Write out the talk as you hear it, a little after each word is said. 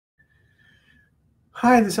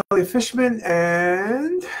Hi, this is Elliot Fishman,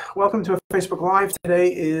 and welcome to a Facebook Live.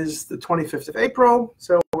 Today is the 25th of April,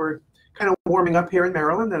 so we're kind of warming up here in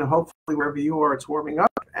Maryland, and hopefully wherever you are, it's warming up.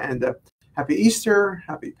 And happy Easter,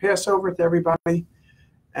 happy Passover to everybody.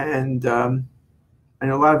 And I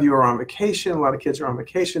know a lot of you are on vacation, a lot of kids are on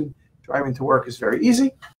vacation. Driving to work is very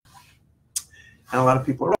easy, and a lot of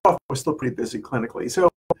people are off. We're still pretty busy clinically. So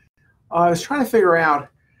I was trying to figure out,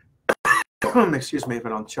 excuse me if I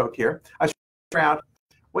don't choke here, I was trying to figure out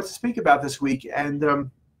what to speak about this week, and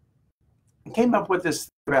came up with this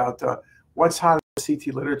about what's hot in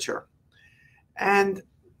CT literature. And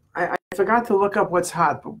I forgot to look up what's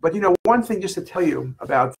hot, but you know, one thing just to tell you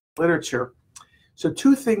about literature. So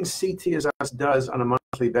two things CTisus does on a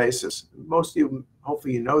monthly basis. Most of you,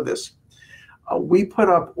 hopefully you know this. We put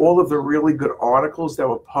up all of the really good articles that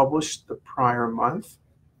were published the prior month.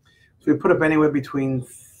 So we put up anywhere between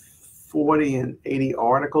 40 and 80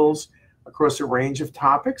 articles across a range of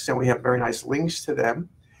topics, and we have very nice links to them.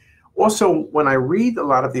 Also, when I read a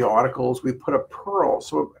lot of the articles, we put up pearls.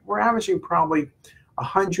 So we're averaging probably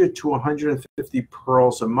 100 to 150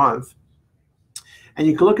 pearls a month. And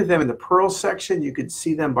you can look at them in the pearl section. You can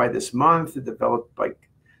see them by this month,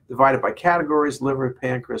 divided by categories: liver,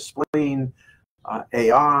 pancreas, spleen,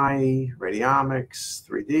 AI, radiomics,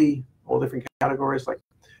 3D, all different categories, like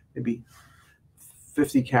maybe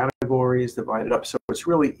 50 categories divided up. So it's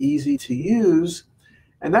really easy to use,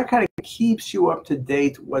 and that kind of keeps you up to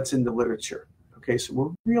date what's in the literature. Okay, so we're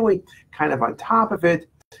really kind of on top of it.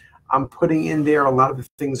 I'm putting in there a lot of the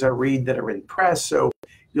things I read that are in press, so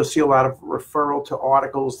you'll see a lot of referral to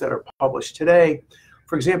articles that are published today.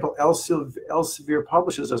 For example, Elsevier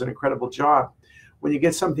Publishers does an incredible job. When you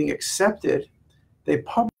get something accepted, they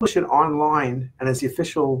publish it online, and as the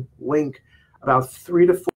official link, about 3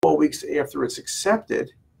 to 4 weeks after it's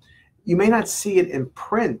accepted. You may not see it in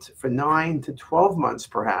print for 9 to 12 months,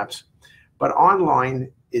 perhaps, but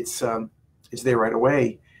online it's there right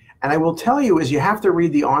away. And I will tell you is you have to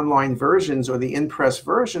read the online versions or the in-press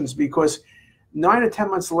versions, because 9 or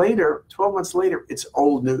 10 months later, 12 months later, it's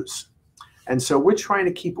old news. And so we're trying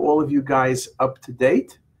to keep all of you guys up to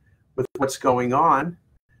date with what's going on,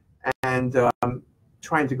 and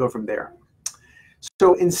trying to go from there.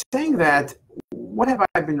 So in saying that, what have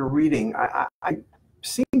I been reading? I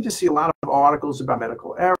seem to see a lot of articles about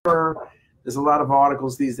medical error. There's a lot of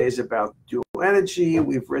articles these days about dual energy.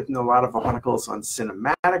 We've written a lot of articles on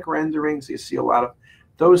cinematic renderings. You see a lot of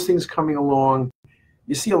those things coming along.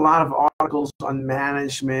 You see a lot of articles on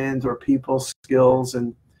management or people skills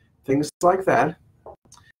and things like that.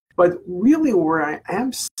 But really where I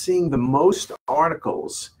am seeing the most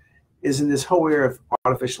articles is in this whole area of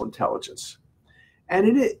artificial intelligence. And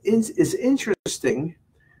it is interesting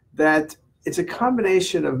that it's a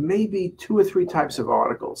combination of maybe 2 or 3 types of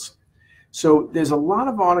articles. So there's a lot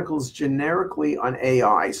of articles generically on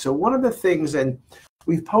AI. So one of the things, and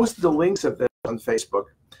we've posted the links of this on Facebook,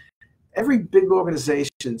 every big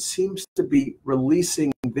organization seems to be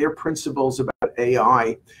releasing their principles about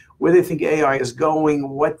AI, where they think AI is going,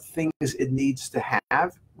 what things it needs to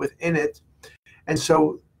have within it. And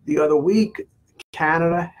so the other week,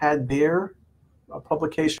 Canada had their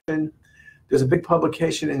publication. There's a big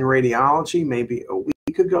publication in radiology maybe a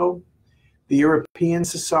week ago. The European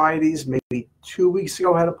societies maybe 2 weeks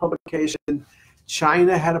ago had a publication.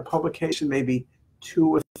 China had a publication maybe 2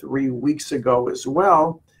 or 3 weeks ago as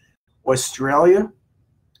well. Australia,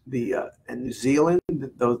 and New Zealand,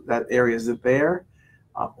 that areas are there,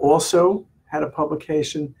 also had a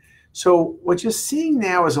publication. So what you're seeing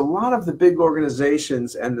now is a lot of the big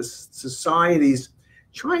organizations and the societies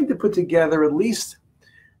trying to put together at least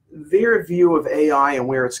their view of AI and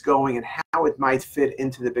where it's going and how it might fit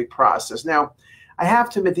into the big process. Now, I have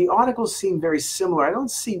to admit, the articles seem very similar. I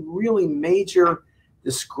don't see really major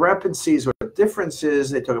discrepancies or differences.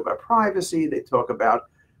 They talk about privacy. They talk about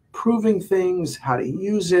proving things, how to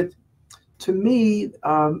use it. To me,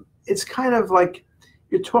 it's kind of like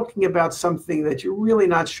you're talking about something that you're really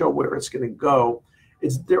not sure where it's going to go.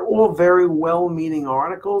 They're all very well-meaning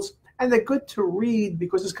articles, and they're good to read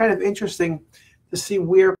because it's kind of interesting to see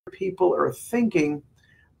where people are thinking.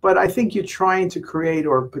 But I think you're trying to create,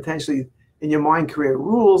 or potentially in your mind create,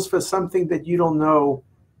 rules for something that you don't know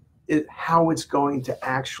how it's going to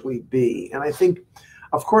actually be. And I think,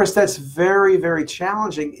 of course, that's very, very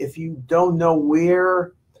challenging if you don't know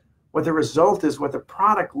what the result is, what the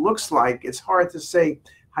product looks like. It's hard to say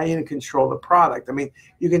how you're going to control the product. I mean,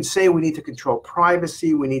 you can say we need to control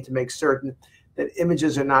privacy. We need to make certain that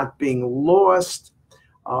images are not being lost,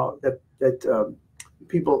 that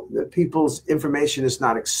people's information is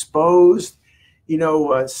not exposed.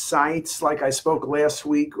 sites like I spoke last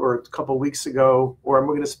week or a couple of weeks ago, or I'm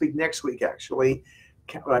going to speak next week actually,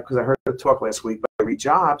 because I heard a talk last week by Reed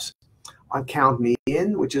Jobs on Count Me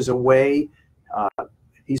In, which is a way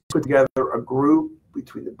he's put together a group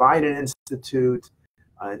between the Biden Institute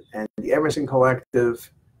and the Emerson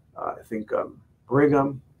Collective, I think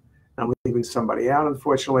Brigham, I'm leaving somebody out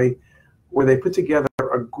unfortunately, where they put together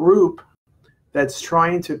a group that's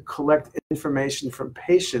trying to collect information from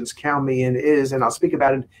patients. Count Me In is, and I'll speak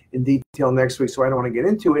about it in detail next week, so I don't want to get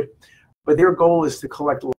into it, but their goal is to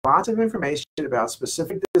collect lots of information about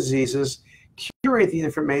specific diseases, curate the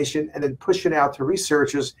information, and then push it out to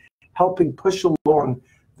researchers, helping push along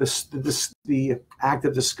the act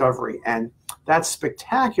of discovery. And that's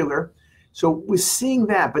spectacular. So we're seeing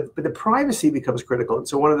that, but the privacy becomes critical. And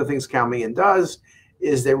so one of the things Count Me In does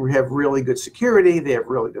is they have really good security, they have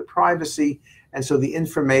really good privacy, and so the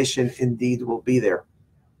information indeed will be there.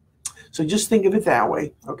 So just think of it that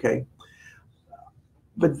way, okay?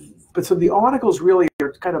 But so the articles really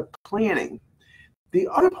are kind of planning. The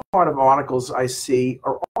other part of articles I see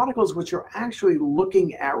are articles which are actually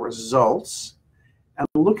looking at results and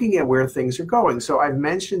looking at where things are going. So I've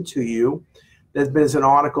mentioned to you there's an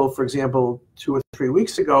article, for example, 2 or 3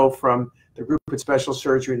 weeks ago from the group at Special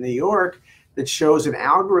Surgery in New York that shows an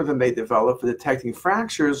algorithm they developed for detecting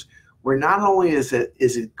fractures where not only is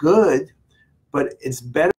it good, but it's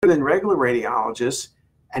better than regular radiologists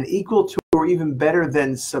and equal to or even better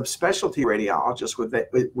than subspecialty radiologists,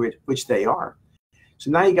 which they are. So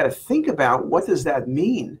now you got to think about, what does that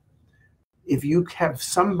mean? If you have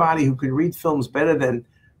somebody who can read films better than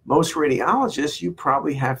most radiologists, you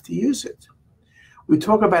probably have to use it. We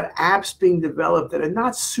talk about apps being developed that are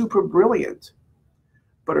not super brilliant,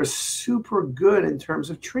 but are super good in terms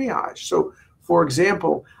of triage. So, for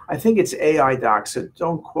example, I think it's AI Doc, so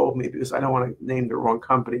don't quote me because I don't want to name the wrong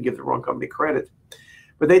company, give the wrong company credit.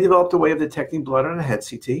 But they developed a way of detecting blood on a head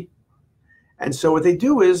CT. And so what they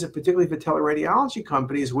do is, particularly for teleradiology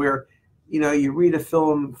companies where, you read a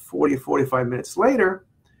film 40, 45 minutes later,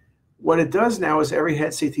 what it does now is every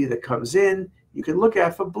head CT that comes in, you can look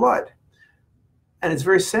at for blood. And it's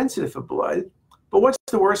very sensitive for blood. But what's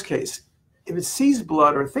the worst case? If it sees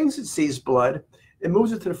blood or thinks it sees blood, it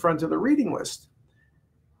moves it to the front of the reading list.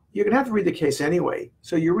 You're going to have to read the case anyway.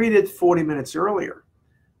 So you read it 40 minutes earlier.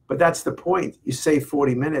 But that's the point. You save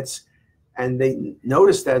 40 minutes, and they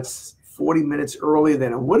notice that's 40 minutes earlier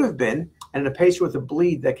than it would have been. And in a patient with a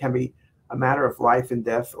bleed, that can be a matter of life and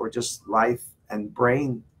death, or just life and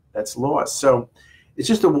brain that's lost. So it's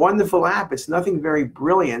just a wonderful app. It's nothing very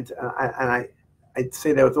brilliant. And I'd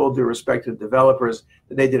say that with all due respect to the developers,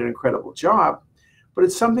 that they did an incredible job. But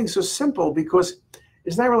it's something so simple because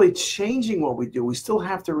it's not really changing what we do. We still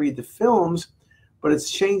have to read the films, but it's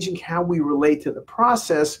changing how we relate to the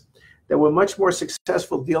process, that we're much more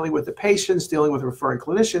successful dealing with the patients, dealing with referring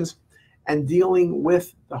clinicians, and dealing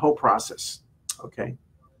with the whole process, okay?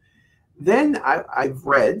 Then I've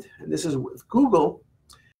read, and this is with Google,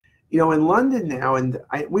 in London now, and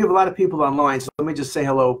we have a lot of people online, so let me just say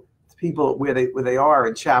hello to people where they are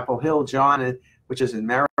in Chapel Hill, John, which is in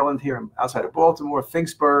Maryland here outside of Baltimore,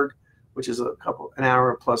 Finksburg, which is an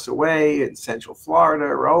hour plus away, in Central Florida,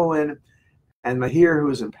 Roland, and Mahir,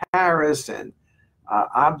 who's in Paris, and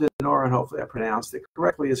Abdinor, and hopefully I pronounced it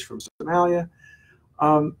correctly, is from Somalia.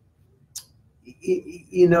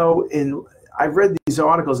 I've read these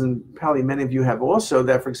articles, and probably many of you have also,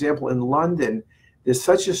 that, for example, in London, there's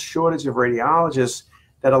such a shortage of radiologists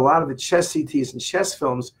that a lot of the chest CTs and chest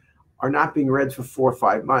films are not being read for 4 or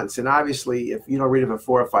 5 months. And obviously, if you don't read it for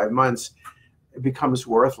 4 or 5 months, it becomes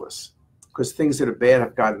worthless, because things that are bad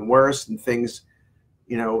have gotten worse, and things,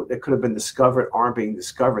 that could have been discovered aren't being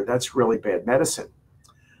discovered. That's really bad medicine.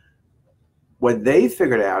 What they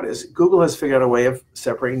figured out is Google has figured out a way of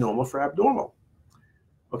separating normal from abnormal.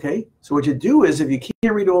 Okay, so what you do is, if you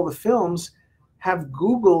can't read all the films, have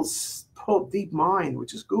Google pull DeepMind,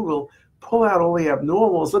 which is Google, pull out all the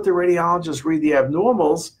abnormals, let the radiologists read the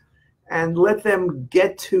abnormals, and let them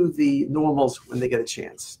get to the normals when they get a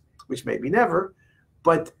chance, which maybe never,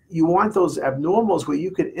 but you want those abnormals where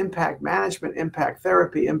you can impact management, impact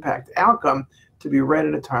therapy, impact outcome to be read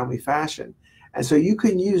in a timely fashion. And so you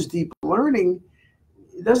can use deep learning.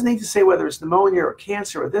 It doesn't need to say whether it's pneumonia or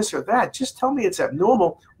cancer or this or that. Just tell me it's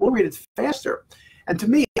abnormal. We'll read it faster. And to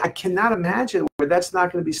me, I cannot imagine where that's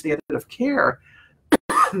not going to be standard of care,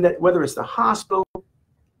 that whether it's the hospital,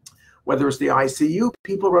 whether it's the ICU,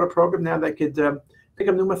 people wrote a program now that could pick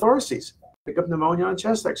up pneumothoraces, pick up pneumonia on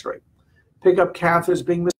chest x-ray, pick up catheters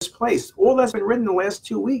being misplaced. All that's been written in the last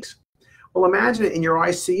 2 weeks. Well, imagine it in your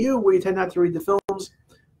ICU where you tend not to read the films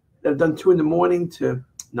that are done 2 in the morning to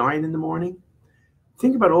 9 in the morning.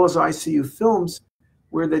 think about all those ICU films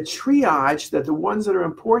where the triage, that the ones that are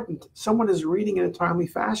important, someone is reading in a timely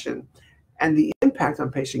fashion, and the impact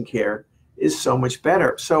on patient care is so much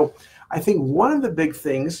better. So I think one of the big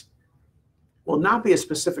things will not be a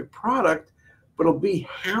specific product, but it'll be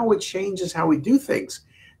how it changes how we do things.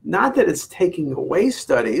 Not that it's taking away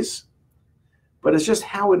studies, but it's just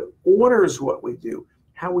how it orders what we do,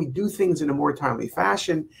 how we do things in a more timely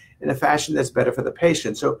fashion, in a fashion that's better for the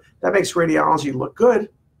patient. So that makes radiology look good,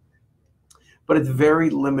 but it's very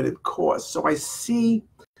limited cost. So I see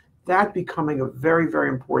that becoming a very, very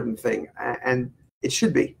important thing, and it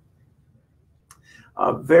should be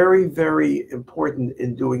very, very important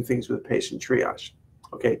in doing things with patient triage.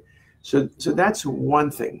 Okay, so that's one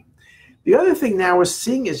thing. The other thing now we're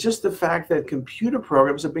seeing is just the fact that computer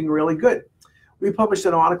programs are being really good. We published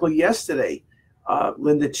an article yesterday,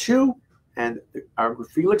 Linda Chu and our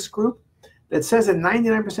Felix group, that says that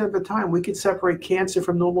 99% of the time we can separate cancer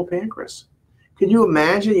from normal pancreas. Can you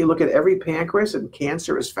imagine you look at every pancreas and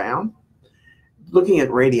cancer is found? Looking at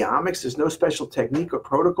radiomics, there's no special technique or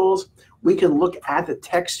protocols. We can look at the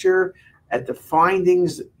texture, at the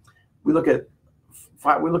findings. We're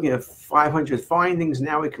looking at 500 findings.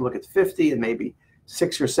 Now we can look at 50 and maybe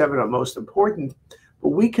 6 or 7 are most important. But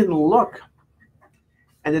we can look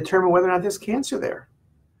and determine whether or not there's cancer there.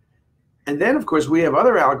 And then, of course, we have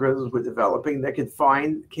other algorithms we're developing that can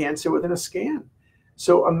find cancer within a scan.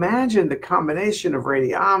 So imagine the combination of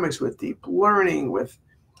radiomics with deep learning, with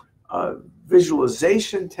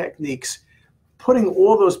visualization techniques, putting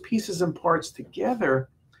all those pieces and parts together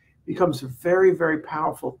becomes a very, very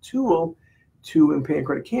powerful tool to, in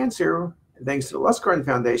pancreatic cancer, thanks to the Lustgarten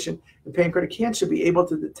Foundation, in pancreatic cancer, be able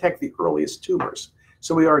to detect the earliest tumors.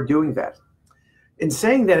 So we are doing that. In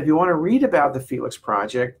saying that, if you want to read about the Felix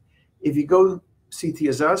project, if you go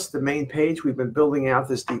CTisus, the main page, we've been building out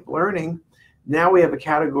this deep learning. Now we have a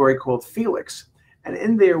category called Felix. And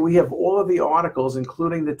in there, we have all of the articles,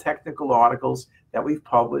 including the technical articles that we've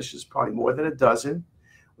published. There's probably more than a dozen.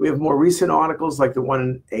 We have more recent articles like the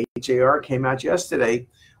one in AJR came out yesterday,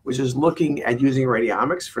 which is looking at using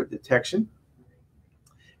radiomics for detection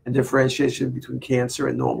and differentiation between cancer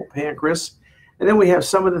and normal pancreas. And then we have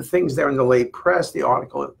some of the things there in the late press, the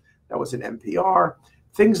article that was in NPR,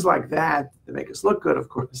 things like that make us look good, of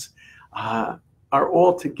course, are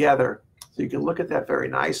all together. So you can look at that very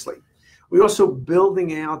nicely. We're also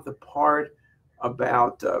building out the part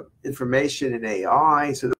about information in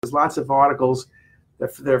AI. So there's lots of articles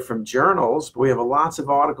that they're from journals, but we have lots of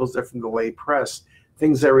articles that are from the lay press,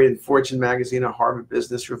 things I read in Fortune magazine or Harvard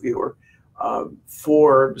Business Review or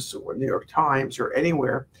Forbes or New York Times or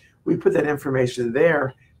anywhere. We put that information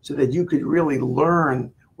there so that you could really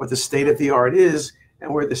learn what the state of the art is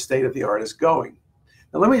and where the state of the art is going.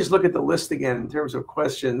 Now let me just look at the list again in terms of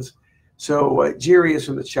questions. So Jiri is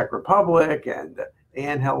from the Czech Republic, and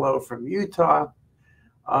Ann, hello from Utah.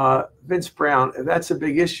 Vince Brown, if that's a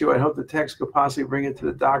big issue, I hope the text could possibly bring it to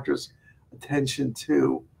the doctor's attention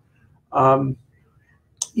too.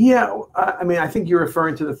 Yeah, I mean, I think you're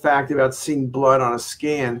referring to the fact about seeing blood on a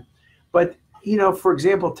scan. But, you know, for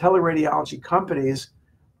example, teleradiology companies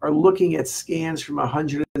are looking at scans from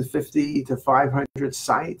 150 to 500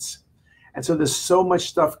 sites. And so there's so much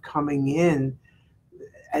stuff coming in,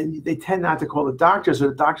 and they tend not to call the doctors, or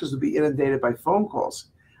the doctors will be inundated by phone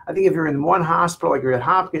calls. I think if you're in one hospital, like you're at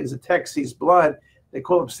Hopkins, the tech sees blood, they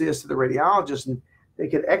call upstairs to the radiologist, and they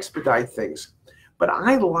can expedite things. But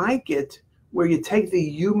I like it where you take the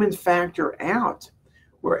human factor out,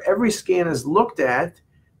 where every scan is looked at.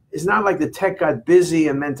 It's not like the tech got busy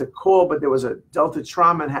and meant to call, but there was a delta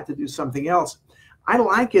trauma and had to do something else. I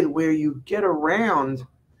like it where you get around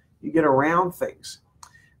things.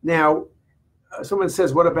 Now, someone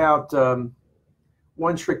says, what about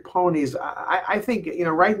one-trick ponies? I think, you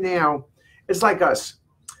know, right now, it's like us.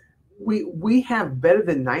 We have better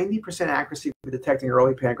than 90% accuracy for detecting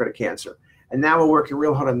early pancreatic cancer. And now we're working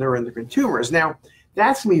real hard on neuroendocrine tumors. Now,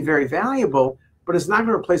 that's going to be very valuable, but it's not going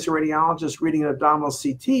to replace a radiologist reading an abdominal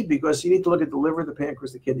CT, because you need to look at the liver, the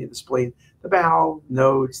pancreas, the kidney, the spleen, the bowel,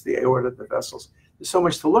 nodes, the aorta, the vessels. There's so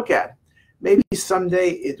much to look at. Maybe someday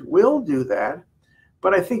it will do that,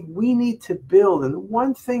 but I think we need to build. And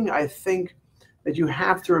one thing I think that you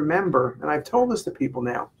have to remember, and I've told this to people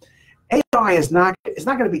now, AI is not, it's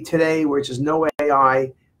not going to be today where it's just no AI,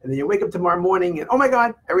 and then you wake up tomorrow morning and, oh my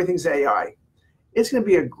God, everything's AI. It's going to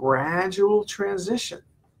be a gradual transition.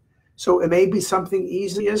 So it may be something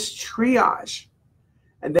easy as triage,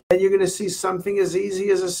 and then you're going to see something as easy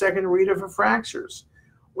as a second reader for fractures,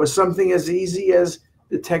 or something as easy as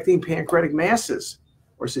detecting pancreatic masses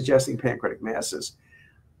or suggesting pancreatic masses.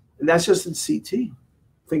 And that's just in CT.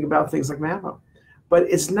 Think about things like mammo. but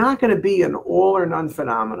it's not going to be an all or none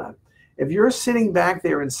phenomena. If you're sitting back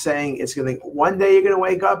there and saying it's going to, one day you're going to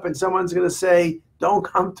wake up and someone's going to say, don't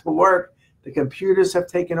come to work, the computers have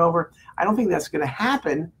taken over, I don't think that's going to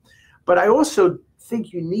happen. But I also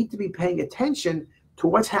think you need to be paying attention to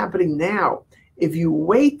what's happening now. If you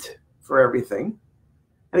wait for everything,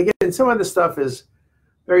 and again, some of the stuff is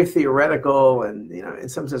very theoretical and, in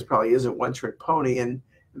some sense probably isn't one trick pony, and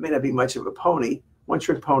it may not be much of a pony. One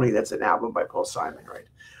Trick Pony, that's an album by Paul Simon, right?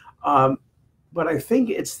 But I think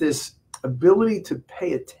it's this ability to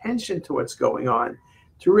pay attention to what's going on,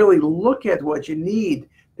 to really look at what you need.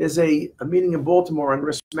 There's a meeting in Baltimore on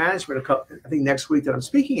risk management, I think next week, that I'm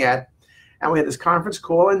speaking at, and we had this conference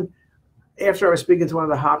call, and after I was speaking to one of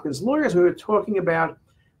the Hopkins lawyers, we were talking about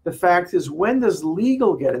the fact is, when does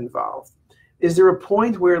legal get involved? Is there a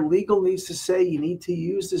point where legal needs to say you need to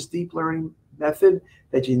use this deep learning method,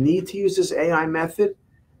 that you need to use this AI method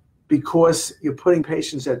because you're putting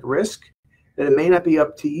patients at risk, that it may not be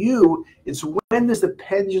up to you? It's when does the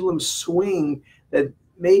pendulum swing that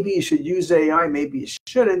maybe you should use AI, maybe you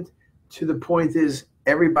shouldn't, to the point is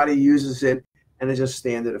everybody uses it and it's just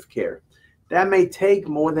standard of care. That may take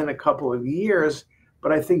more than a couple of years,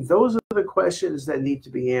 but I think those are the questions that need to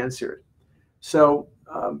be answered. So,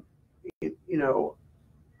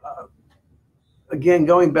 again,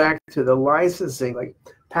 going back to the licensing, like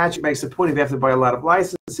Patrick makes the point, if you have to buy a lot of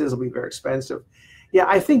licenses, it'll be very expensive. Yeah,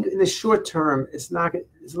 I think in the short term, it's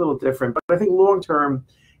a little different, but I think long term,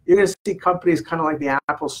 you're going to see companies kind of like the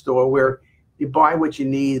Apple Store, where you buy what you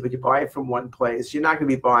need, but you buy it from one place. You're not going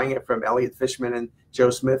to be buying it from Elliot Fishman and Joe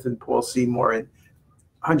Smith and Paul Seymour and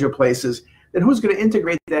 100 places. Then who's going to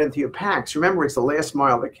integrate that into your packs? Remember, it's the last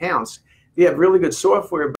mile that counts. If you have really good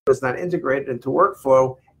software, but it's not integrated into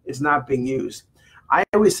workflow, it's not being used. I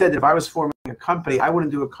always said that if I was forming a company, I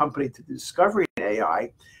wouldn't do a company to do discovery in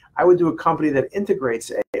AI. I would do a company that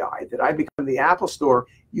integrates AI, that I become the Apple Store.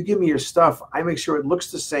 You give me your stuff, I make sure it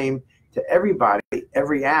looks the same to everybody,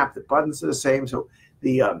 every app, the buttons are the same, so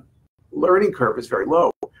the learning curve is very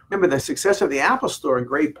low. Remember, the success of the Apple Store in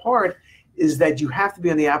great part is that you have to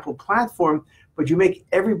be on the Apple platform, but you make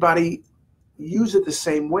everybody use it the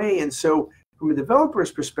same way. And so from a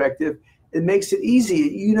developer's perspective, it makes it easy.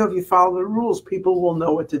 If you follow the rules, people will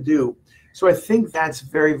know what to do. So I think that's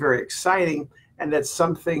very, very exciting. And that's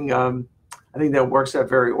something I think that works out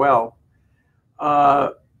very well.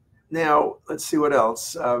 Now, let's see what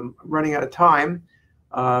else. I'm running out of time.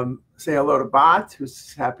 Say hello to Bot,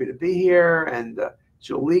 who's happy to be here, and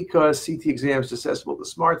Julika, CT exams accessible to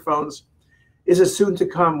smartphones. Is it soon to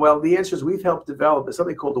come? Well, the answer is we've helped develop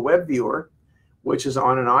something called the Web Viewer, which is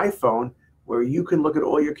on an iPhone, where you can look at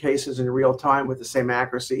all your cases in real time with the same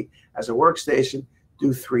accuracy as a workstation, do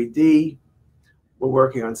 3D. We're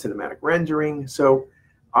working on cinematic rendering. So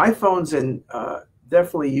iPhones, and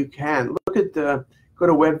definitely you can. Look at go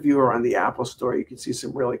to Web Viewer on the Apple Store. You can see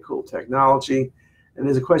some really cool technology. And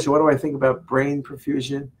there's a question, what do I think about brain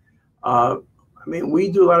perfusion?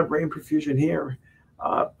 We do a lot of brain perfusion here.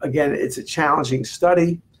 Again, it's a challenging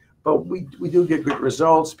study, but we do get good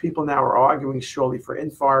results. People now are arguing surely for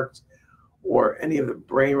infarct or any of the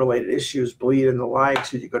brain-related issues, bleed and the like.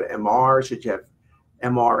 Should you go to MR? Should you have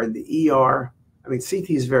MR in the ER? CT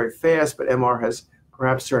is very fast, but MR has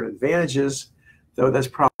perhaps certain advantages, though that's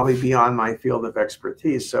probably beyond my field of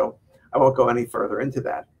expertise, so I won't go any further into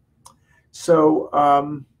that. So,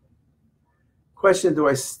 question, do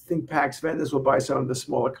I think PACS vendors will buy some of the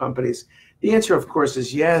smaller companies? The answer, of course,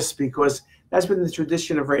 is yes, because that's been the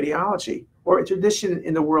tradition of radiology, or a tradition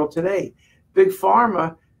in the world today. Big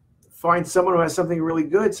pharma finds someone who has something really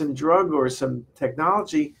good, some drug or some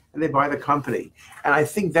technology, and they buy the company. And I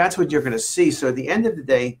think that's what you're going to see. So at the end of the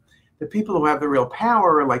day, the people who have the real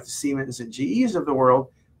power, like the Siemens and GEs of the world,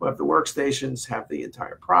 who have the workstations, have the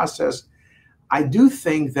entire process, I do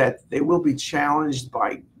think that they will be challenged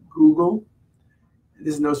by Google.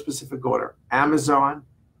 There's no specific order. Amazon,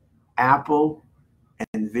 Apple,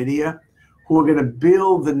 and NVIDIA, who are going to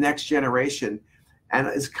build the next generation. And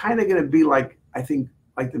it's kind of going to be like, I think,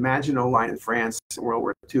 like the Maginot Line in France in World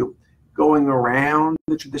War II, going around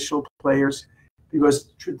the traditional players,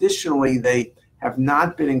 because traditionally they have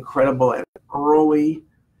not been incredible at early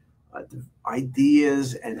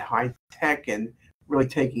ideas and high tech and really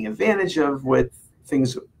taking advantage of with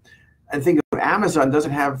things. And think of Amazon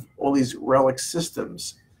doesn't have all these relic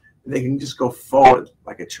systems. They can just go forward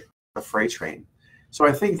like a freight train. So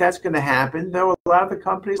I think that's going to happen, though a lot of the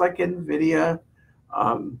companies like NVIDIA,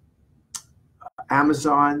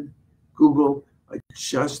 Amazon, Google are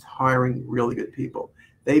just hiring really good people.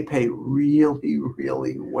 They pay really,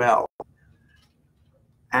 really well.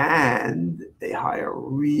 and they hire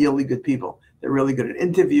really good people. They're really good at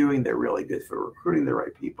interviewing. They're really good for recruiting the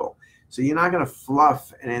right people. So you're not going to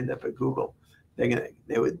fluff and end up at Google. They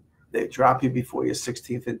drop you before your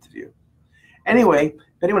 16th interview. Anyway,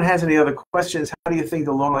 if anyone has any other questions, how do you think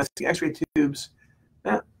the long-lasting X-ray tubes?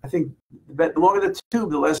 I think the longer the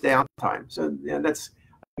tube, the less downtime. So yeah, that's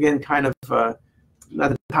again kind of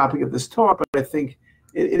not the topic of this talk, but I think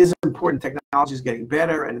it is important. Technology is getting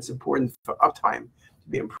better, and it's important for uptime to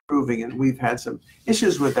be improving. And we've had some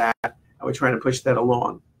issues with that, and we're trying to push that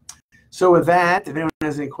along. So with that, if anyone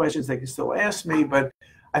has any questions, they can still ask me. But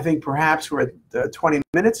I think perhaps we're at 20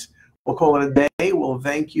 minutes. We'll call it a day. We'll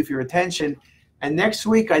thank you for your attention. And next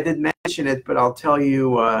week, I did mention it, but I'll tell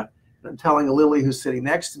you, I'm telling Lily, who's sitting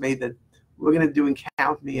next to me, that we're going to do and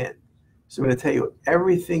count me in. So I'm going to tell you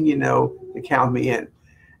everything you know to count me in.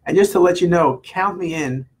 And just to let you know, count me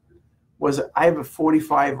in I have a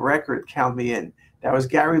 45 record, count me in. That was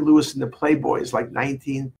Gary Lewis and the Playboys, like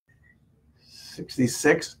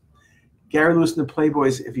 1966. Gary Lewis and the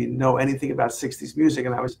Playboys, if you know anything about 60s music,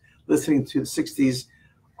 and I was listening to the 60s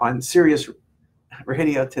on Sirius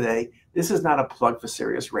Radio today. This is not a plug for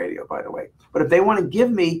Sirius Radio, by the way. But if they want to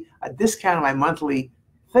give me a discount on my monthly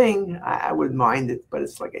thing, I wouldn't mind it, but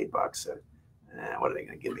it's like $8. So, what are they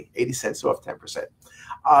going to give me? 80 cents off 10%.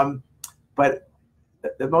 But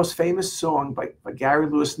the most famous song by Gary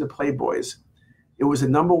Lewis and the Playboys, it was the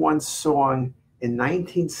 #1 song in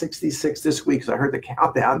 1966 this week, because I heard the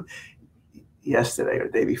countdown yesterday or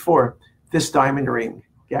the day before. This Diamond Ring.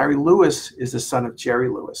 Gary Lewis is the son of Jerry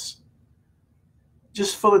Lewis.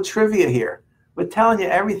 Just full of trivia here. We're telling you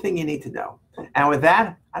everything you need to know. And with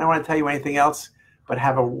that, I don't want to tell you anything else, but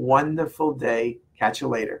have a wonderful day. Catch you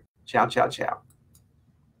later. Ciao, ciao, ciao.